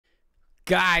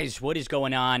Guys, what is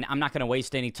going on? I'm not going to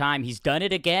waste any time. He's done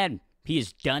it again. He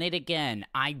has done it again.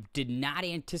 I did not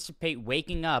anticipate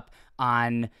waking up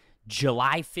on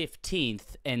July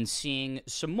 15th and seeing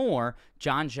some more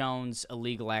Jon Jones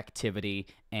illegal activity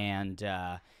and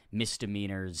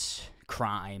misdemeanors,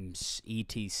 crimes,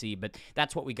 etc. But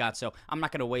that's what we got. So I'm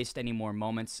not going to waste any more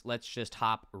moments. Let's just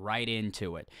hop right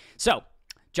into it. So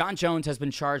Jon Jones has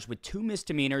been charged with 2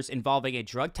 misdemeanors involving a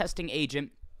drug testing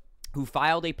agent who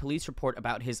filed a police report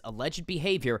about his alleged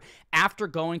behavior after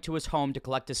going to his home to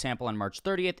collect a sample on March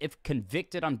 30th. If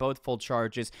convicted on both full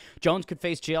charges, Jones could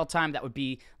face jail time that would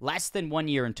be less than 1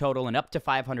 year in total and up to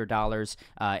 $500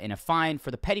 in a fine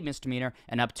for the petty misdemeanor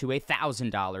and up to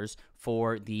 $1,000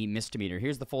 for the misdemeanor.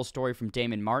 Here's the full story from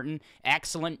Damon Martin.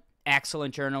 Excellent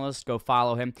journalist. Go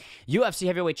follow him. UFC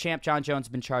heavyweight champ Jon Jones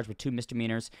has been charged with 2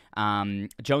 misdemeanors.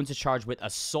 Jones is charged with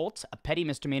assault, a petty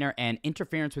misdemeanor, and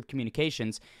interference with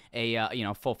communications,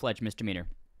 a full-fledged misdemeanor.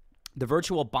 The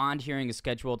virtual bond hearing is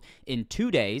scheduled in 2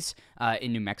 days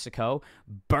in New Mexico.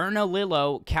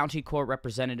 Bernalillo County Court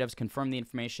representatives confirmed the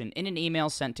information in an email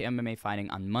sent to MMA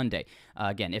Fighting on Monday.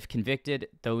 Again, if convicted,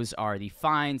 those are the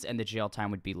fines, and the jail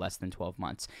time would be less than 12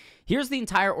 months. Here's the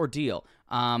entire ordeal.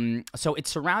 So it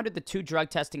surrounded the 2 drug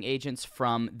testing agents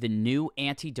from the new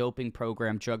anti-doping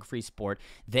program, Drug Free Sport.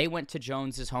 They went to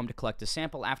Jones's home to collect a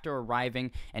sample. After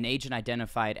arriving, an agent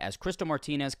identified as Crystal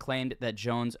Martinez claimed that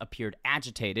Jones appeared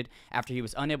agitated after he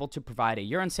was unable to provide a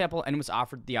urine sample and was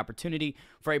offered the opportunity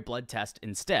for a blood test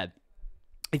instead.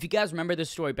 If you guys remember this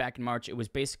story back in March, it was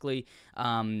basically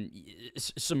some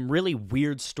really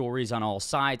weird stories on all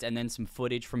sides and then some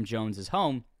footage from Jones's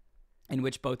home in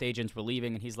which both agents were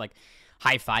leaving, and he's like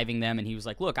high-fiving them, and he was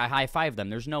like, look, I high-fived them.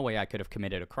 There's no way I could have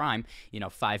committed a crime,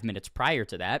 5 minutes prior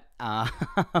to that.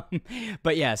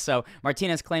 But yeah, so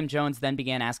Martinez claimed Jones then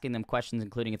began asking them questions,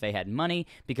 including if they had money,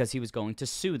 because he was going to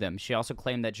sue them. She also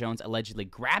claimed that Jones allegedly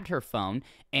grabbed her phone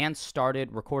and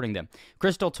started recording them.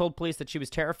 Crystal told police that she was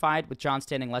terrified with Jon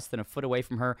standing less than a foot away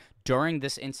from her during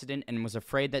this incident and was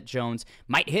afraid that Jones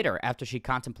might hit her after she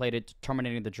contemplated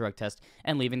terminating the drug test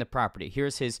and leaving the property.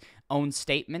 Here's his own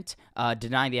statement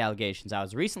denying the allegations. I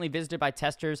was recently visited by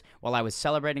testers while I was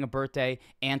celebrating a birthday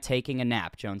and taking a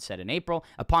nap, Jones said in April.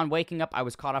 Upon waking up, I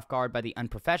was caught off guard by the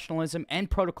unprofessionalism and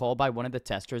protocol by one of the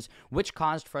testers, which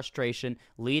caused frustration,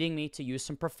 leading me to use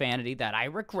some profanity that I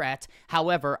regret.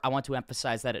 However, I want to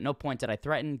emphasize that at no point did I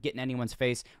threaten, get in anyone's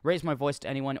face, raise my voice to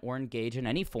anyone, or engage in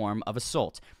any form of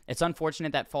assault. It's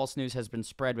unfortunate that false news has been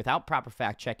spread without proper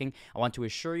fact-checking. I want to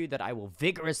assure you that I will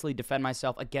vigorously defend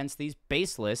myself against these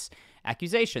baseless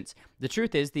accusations. The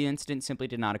truth is, the incident simply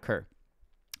did not occur.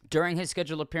 During his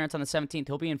scheduled appearance on the 17th,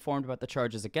 he'll be informed about the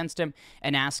charges against him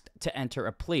and asked to enter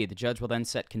a plea. The judge will then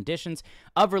set conditions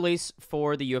of release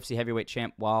for the UFC heavyweight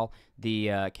champ while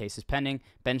the case is pending.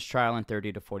 Bench trial in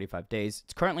 30 to 45 days.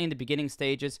 It's currently in the beginning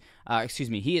stages.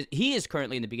 He is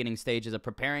currently in the beginning stages of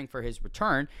preparing for his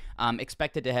return.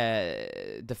 Expected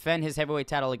to defend his heavyweight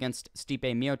title against Stipe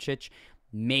Miocic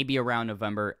maybe around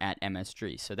November at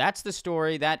MSG. So that's the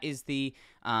story. That is the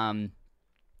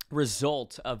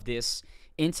result of this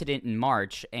incident in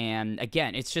March. And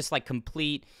again, it's just like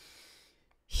complete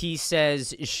he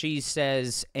says, she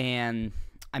says, and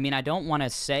I mean, I don't want to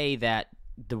say that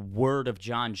the word of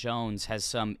Jon Jones has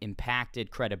some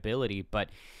impacted credibility, but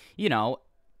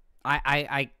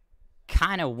I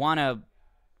kind of want to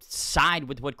side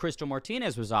with what Crystal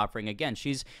Martinez was offering. Again,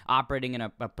 she's operating in a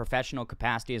professional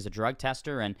capacity as a drug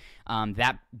tester, and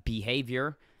that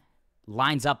behavior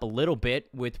lines up a little bit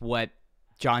with what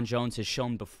Jon Jones has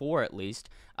shown before, at least.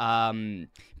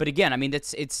 But again, I mean,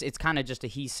 it's kind of just a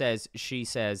he says, she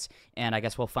says, and I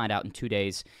guess we'll find out in 2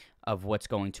 days of what's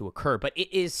going to occur. But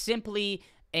it is simply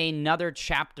another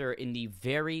chapter in the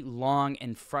very long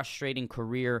and frustrating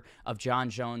career of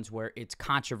Jon Jones, where it's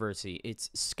controversy,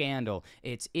 it's scandal,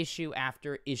 it's issue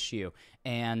after issue.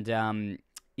 And,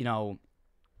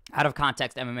 out of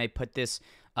context, MMA put this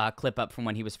clip up from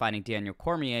when he was fighting Daniel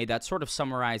Cormier that sort of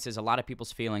summarizes a lot of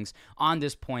people's feelings on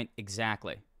this point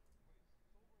exactly.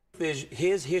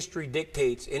 His history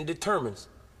dictates and determines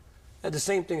that the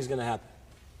same thing is going to happen.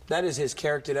 That is his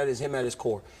character. That is him at his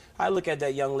core. I look at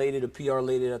that young lady, the PR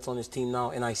lady that's on his team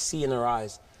now, and I see in her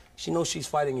eyes, she knows she's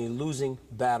fighting a losing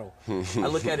battle. I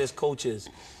look at his coaches.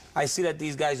 I see that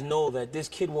these guys know that this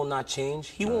kid will not change.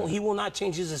 He will not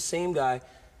change. He's the same guy.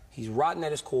 He's rotten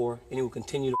at his core, and he will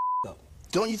continue to up.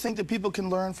 Don't you think that people can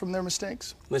learn from their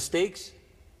mistakes? Mistakes?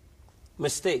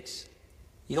 Mistakes.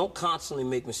 You don't constantly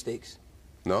make mistakes.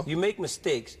 No? You make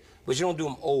mistakes, but you don't do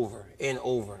them over and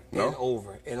over and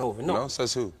over and over. No. No?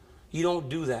 Says who? You don't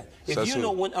do that. If you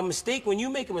know when you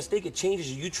make a mistake, it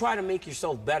changes you. You try to make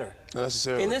yourself better. Not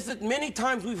necessarily. And this is, many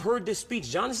times we've heard this speech.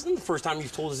 John, this isn't the first time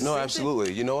you've told us this. No, absolutely.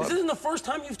 Thing. You know what? This isn't the first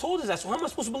time you've told us that. So how am I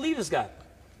supposed to believe this guy?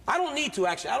 I don't need to,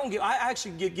 actually. I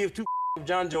actually give two if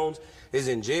John Jones is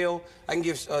in jail. I can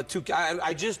give two.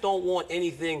 I just don't want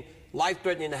anything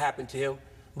life-threatening to happen to him.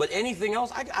 But anything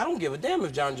else, I don't give a damn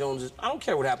if John Jones is. I don't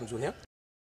care what happens with him.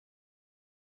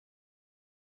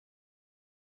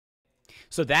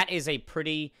 So that is a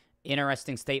pretty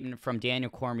interesting statement from Daniel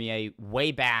Cormier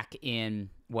way back in,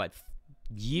 what,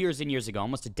 years and years ago,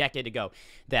 almost a decade ago,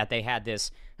 that they had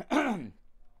this, and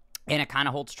it kind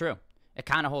of holds true. It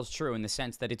kind of holds true in the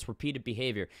sense that it's repeated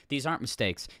behavior. These aren't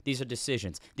mistakes. These are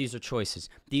decisions. These are choices.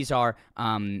 These are,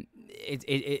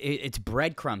 it's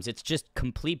breadcrumbs. It's just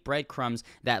complete breadcrumbs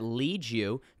that lead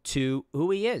you to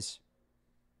who he is.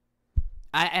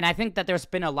 And I think that there's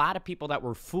been a lot of people that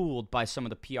were fooled by some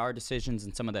of the PR decisions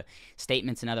and some of the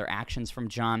statements and other actions from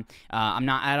John.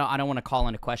 I don't want to call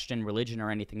into question religion or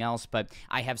anything else, but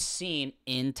I have seen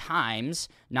in times,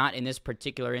 not in this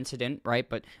particular incident, right,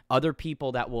 but other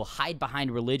people that will hide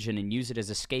behind religion and use it as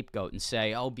a scapegoat and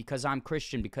say, oh, because I'm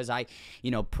Christian, because I,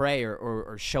 pray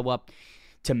or show up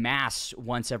to mass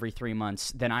once every 3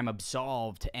 months, then I'm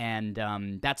absolved, and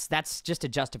that's just a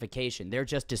justification. They're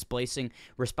just displacing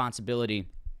responsibility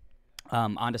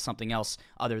onto something else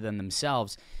other than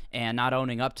themselves, and not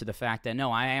owning up to the fact that,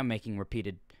 no, I am making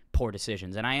repeated poor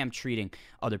decisions, and I am treating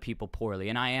other people poorly,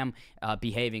 and I am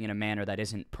behaving in a manner that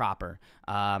isn't proper.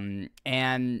 And,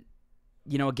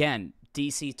 again,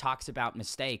 DC talks about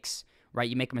mistakes, right?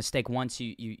 You make a mistake once,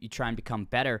 you try and become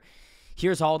better.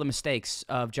 Here's all the mistakes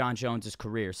of John Jones's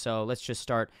career. So let's just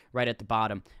start right at the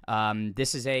bottom.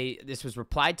 This was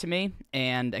replied to me,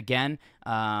 and again,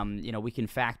 we can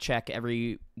fact check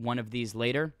every one of these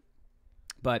later.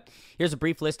 But here's a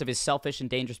brief list of his selfish and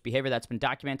dangerous behavior that's been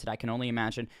documented. I can only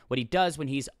imagine what he does when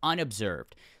he's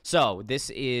unobserved. So this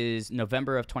is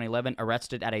November of 2011,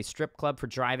 arrested at a strip club for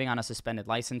driving on a suspended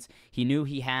license. He knew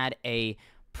he had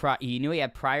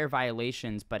prior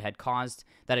violations, but had caused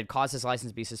his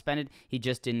license to be suspended. He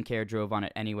just didn't care, drove on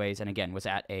it anyways, and again was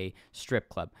at a strip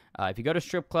club. If you go to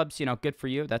strip clubs, good for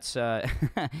you. That's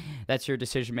that's your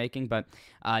decision making. But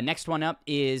next one up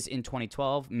is in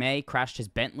 2012. May crashed his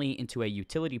Bentley into a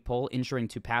utility pole, injuring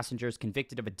 2 passengers.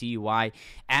 Convicted of a DUI.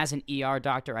 As an ER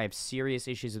doctor, I have serious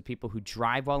issues with people who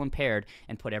drive while impaired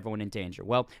and put everyone in danger.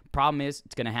 Well, problem is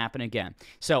it's going to happen again.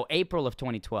 So April of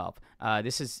 2012.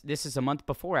 This is a month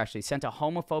before, actually. Sent a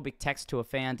homophobic text to a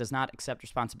fan, does not accept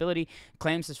responsibility,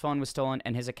 claims his phone was stolen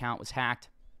and his account was hacked.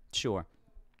 Sure.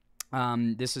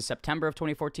 This is September of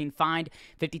 2014, fined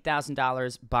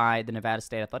 $50,000 by the Nevada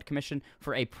State Athletic Commission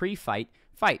for a pre-fight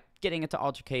fight, getting into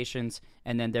altercations,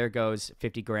 and then there goes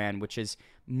 50 grand, which is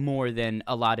more than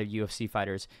a lot of UFC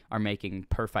fighters are making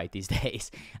per fight these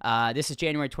days. This is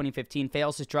January 2015,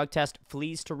 fails his drug test,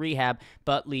 flees to rehab,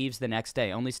 but leaves the next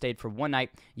day. Only stayed for one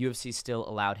night. UFC still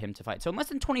allowed him to fight. So in less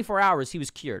than 24 hours, he was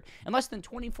cured. In less than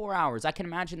 24 hours, I can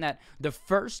imagine that the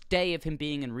first day of him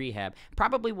being in rehab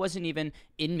probably wasn't even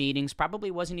in meetings,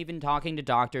 probably wasn't even talking to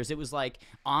doctors. It was like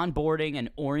onboarding and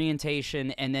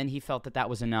orientation, and then he felt that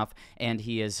was enough, and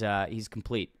he's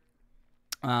complete.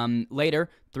 Later,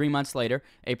 3 months later,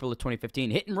 April of 2015,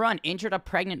 hit and run, injured a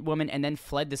pregnant woman, and then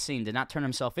fled the scene. Did not turn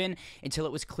himself in until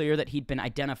it was clear that he'd been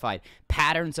identified.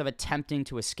 Patterns of attempting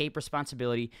to escape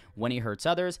responsibility when he hurts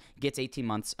others. Gets 18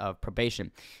 months of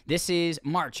probation. This is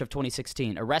March of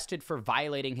 2016. Arrested for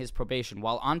violating his probation.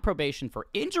 While on probation for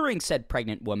injuring said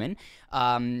pregnant woman,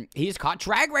 he is caught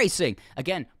drag racing.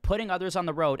 Again, putting others on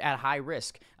the road at high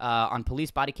risk. On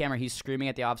police body camera, he's screaming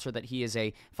at the officer that he is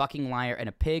a fucking liar and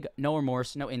a pig. No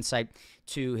remorse, no insight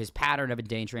to his pattern of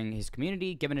endangering his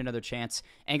community, given another chance,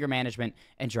 anger management,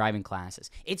 and driving classes.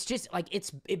 It's just like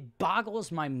it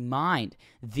boggles my mind,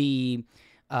 the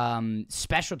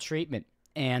special treatment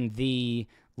and the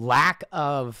lack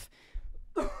of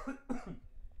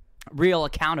real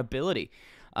accountability.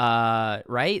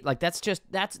 Right? Like that's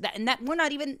we're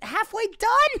not even halfway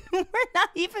done. We're not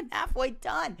even halfway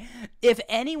done. If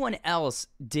anyone else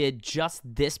did just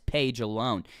this page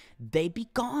alone, they'd be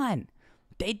gone.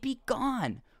 They'd be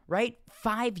gone, right?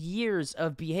 5 years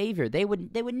of behavior. They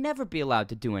would never be allowed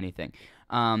to do anything.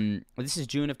 This is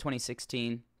June of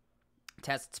 2016.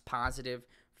 Tests positive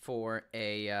for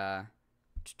a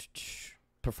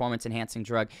performance-enhancing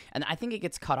drug. And I think it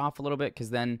gets cut off a little bit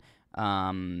because then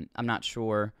I'm not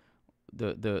sure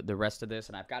the rest of this,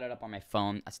 and I've got it up on my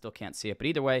phone. I still can't see it. But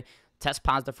either way, test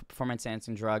positive for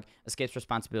performance-enhancing drug, escapes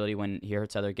responsibility when he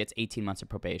hurts other, gets 18 months of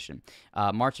probation.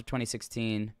 March of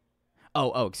 2016...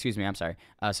 Excuse me. I'm sorry.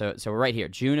 So we're right here.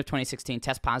 June of 2016,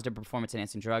 test positive for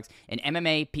performance-enhancing drugs. In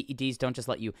MMA, PEDs don't just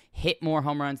let you hit more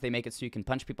home runs; they make it so you can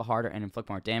punch people harder and inflict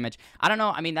more damage. I don't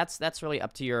know. I mean, that's really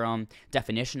up to your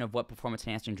definition of what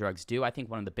performance-enhancing drugs do. I think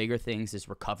one of the bigger things is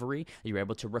recovery. You're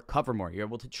able to recover more. You're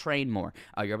able to train more.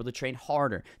 You're able to train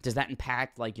harder. Does that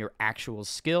impact like your actual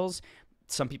skills?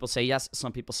 Some people say yes,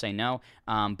 some people say no.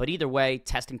 But either way,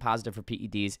 testing positive for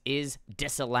PEDs is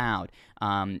disallowed.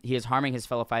 He is harming his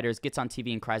fellow fighters, gets on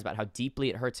TV and cries about how deeply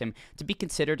it hurts him to be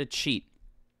considered a cheat.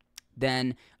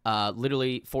 Then,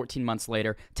 literally 14 months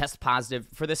later, tests positive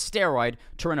for the steroid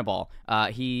Turinabol.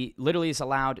 He literally is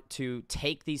allowed to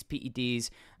take these PEDs,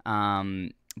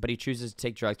 but he chooses to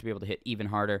take drugs to be able to hit even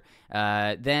harder.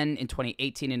 Then in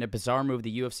 2018, in a bizarre move,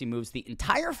 the UFC moves the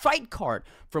entire fight card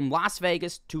from Las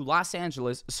Vegas to Los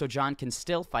Angeles so Jon can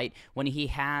still fight when he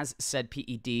has said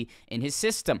PED in his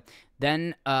system.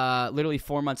 Then, literally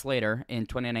 4 months later, in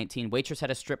 2019, waitress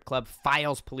at a strip club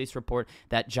files police report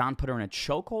that Jon put her in a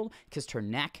chokehold, kissed her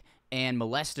neck, and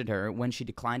molested her when she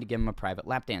declined to give him a private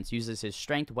lap dance. Uses his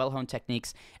strength, well-honed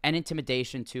techniques, and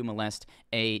intimidation to molest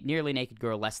a nearly naked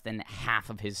girl less than half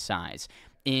of his size.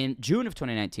 In June of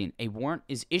 2019, a warrant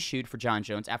is issued for Jon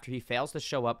Jones after he fails to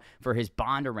show up for his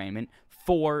bond arraignment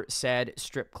for said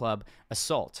strip club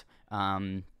assault.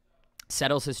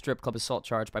 Settles his strip club assault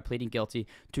charge by pleading guilty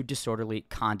to disorderly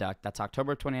conduct. That's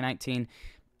October 2019.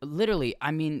 Literally,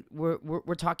 I mean,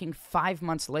 we're talking 5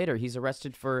 months later. He's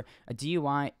arrested for a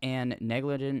DUI and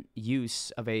negligent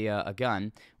use of a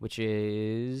gun, which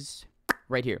is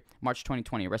right here, March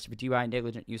 2020. Arrested for DUI and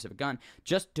negligent use of a gun,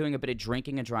 just doing a bit of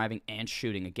drinking and driving and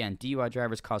shooting. Again, DUI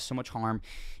drivers cause so much harm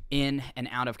in and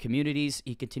out of communities.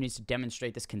 He continues to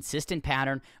demonstrate this consistent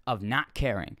pattern of not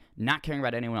caring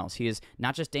about anyone else. He is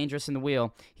not just dangerous in the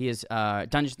wheel. He is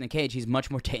dangerous in the cage. He's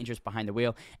much more dangerous behind the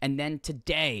wheel. And then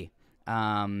today,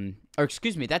 or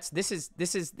excuse me, this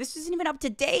isn't even up to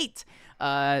date.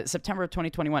 September of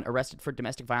 2021, arrested for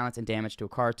domestic violence and damage to a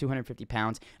car, 250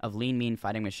 pounds of lean, mean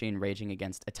fighting machine raging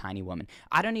against a tiny woman.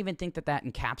 I don't even think that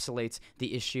encapsulates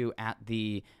the issue at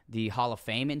the Hall of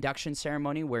Fame induction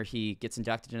ceremony where he gets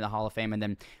inducted into the Hall of Fame and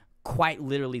then quite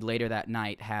literally later that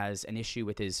night has an issue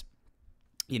with his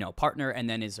partner, and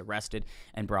then is arrested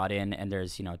and brought in, and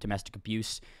there's, domestic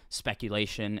abuse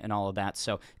speculation and all of that.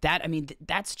 So that, I mean,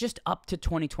 that's just up to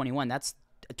 2021. That's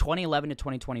 2011 to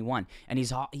 2021. And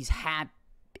he's had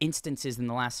instances in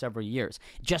the last several years.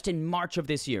 Just in March of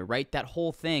this year, right? That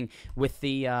whole thing with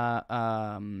the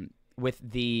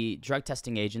drug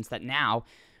testing agents that now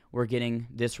we're getting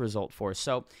this result for.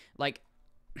 So, like,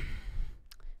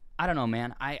 I don't know,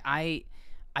 man. I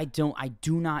do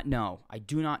not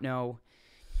know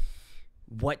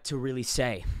what to really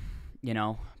say,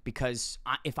 because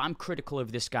if I'm critical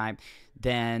of this guy,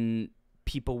 then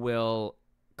people will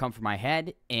come for my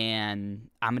head, and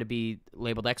I'm going to be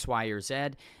labeled X, Y, or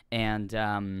Z, and,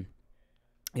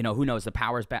 who knows, the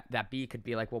powers that be could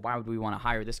be like, well, why would we want to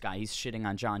hire this guy? He's shitting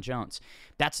on Jon Jones.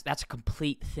 That's a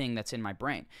complete thing that's in my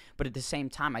brain. But at the same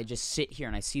time, I just sit here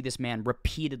and I see this man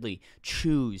repeatedly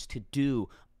choose to do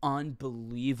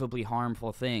unbelievably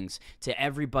harmful things to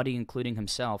everybody, including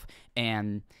himself,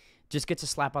 and just gets a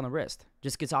slap on the wrist,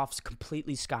 just gets off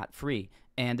completely scot-free.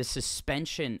 And the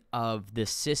suspension of the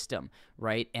system,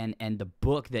 right, and the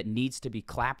book that needs to be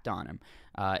clapped on him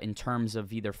in terms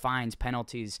of either fines,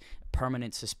 penalties,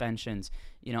 permanent suspensions.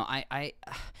 I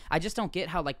just don't get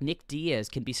how, like, Nick Diaz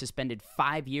can be suspended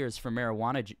 5 years for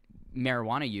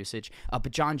marijuana usage, but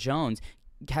Jon Jones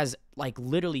has, like,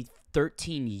 literally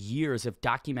 13 years of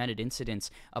documented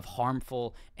incidents of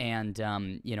harmful and,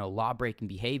 law-breaking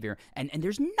behavior. And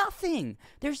there's nothing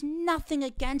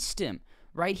against him,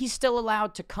 right? He's still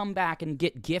allowed to come back and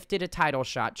get gifted a title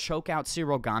shot, choke out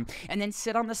Cyril Gane, and then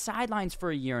sit on the sidelines for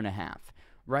a year and a half,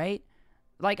 right?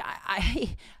 Like,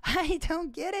 I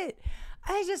don't get it.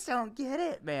 I just don't get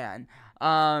it, man.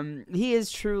 He is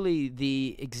truly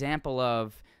the example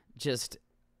of just...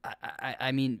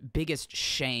 I mean, biggest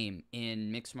shame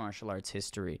in mixed martial arts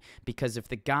history, because if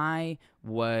the guy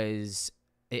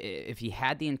if he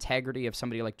had the integrity of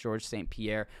somebody like Georges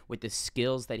St-Pierre with the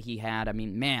skills that he had, I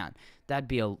mean, man,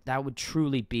 that would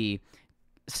truly be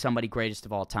somebody greatest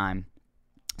of all time.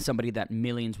 Somebody that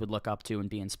millions would look up to and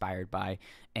be inspired by,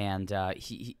 and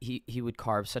he would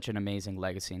carve such an amazing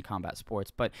legacy in combat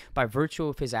sports. But by virtue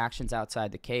of his actions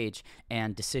outside the cage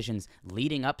and decisions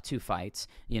leading up to fights,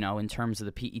 in terms of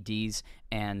the PEDs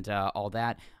and all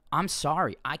that, I'm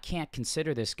sorry, I can't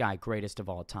consider this guy greatest of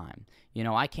all time.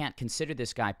 I can't consider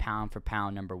this guy pound for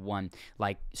pound number one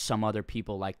like some other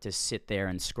people like to sit there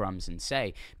and scrums and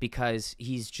say, because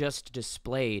he's just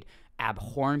displayed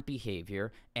abhorrent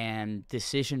behavior and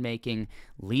decision making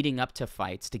leading up to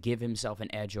fights to give himself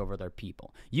an edge over other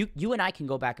people. You and I can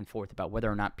go back and forth about whether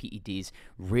or not PEDs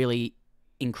really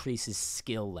increases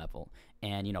skill level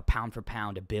and, you know, pound for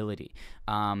pound ability.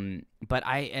 But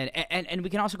and we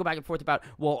can also go back and forth about,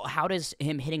 well, how does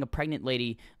him hitting a pregnant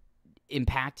lady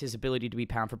impact his ability to be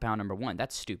pound for pound number one?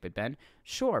 That's stupid, Ben.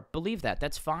 Sure, believe that.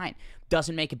 That's fine.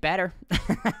 Doesn't make it better.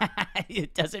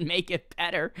 It doesn't make it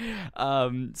better.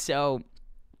 So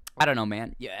I don't know,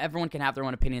 man. Yeah, everyone can have their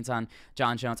own opinions on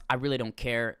Jon Jones. I really don't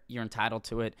care. You're entitled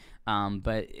to it.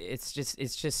 But it's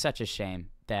just such a shame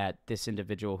that this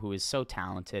individual who is so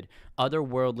talented,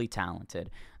 otherworldly talented,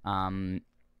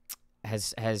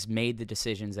 has made the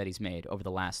decisions that he's made over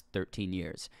the last 13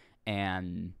 years.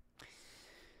 And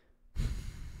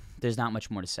there's not much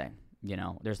more to say. You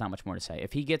know, there's not much more to say.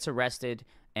 If he gets arrested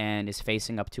and is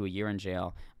facing up to a year in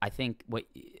jail, I think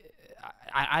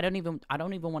I don't even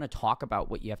want to talk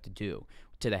about what you have to do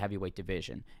to the heavyweight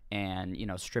division and, you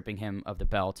know, stripping him of the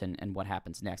belt and what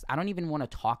happens next. I don't even want to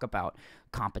talk about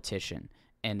competition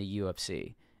and the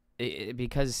UFC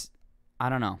because I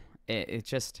don't know. It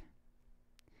just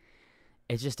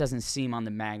doesn't seem on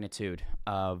the magnitude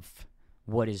of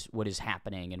what is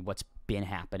happening and what's been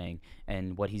happening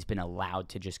and what he's been allowed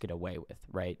to just get away with,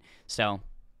 right? So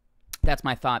that's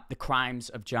my thought. The crimes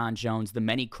of Jon Jones, the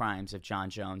many crimes of Jon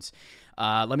Jones.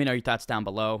 Let me know your thoughts down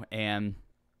below. And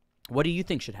what do you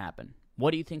think should happen?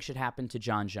 What do you think should happen to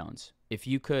Jon Jones? If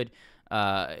you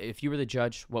were the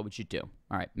judge, what would you do?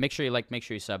 All right. Make sure you like, make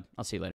sure you sub. I'll see you later.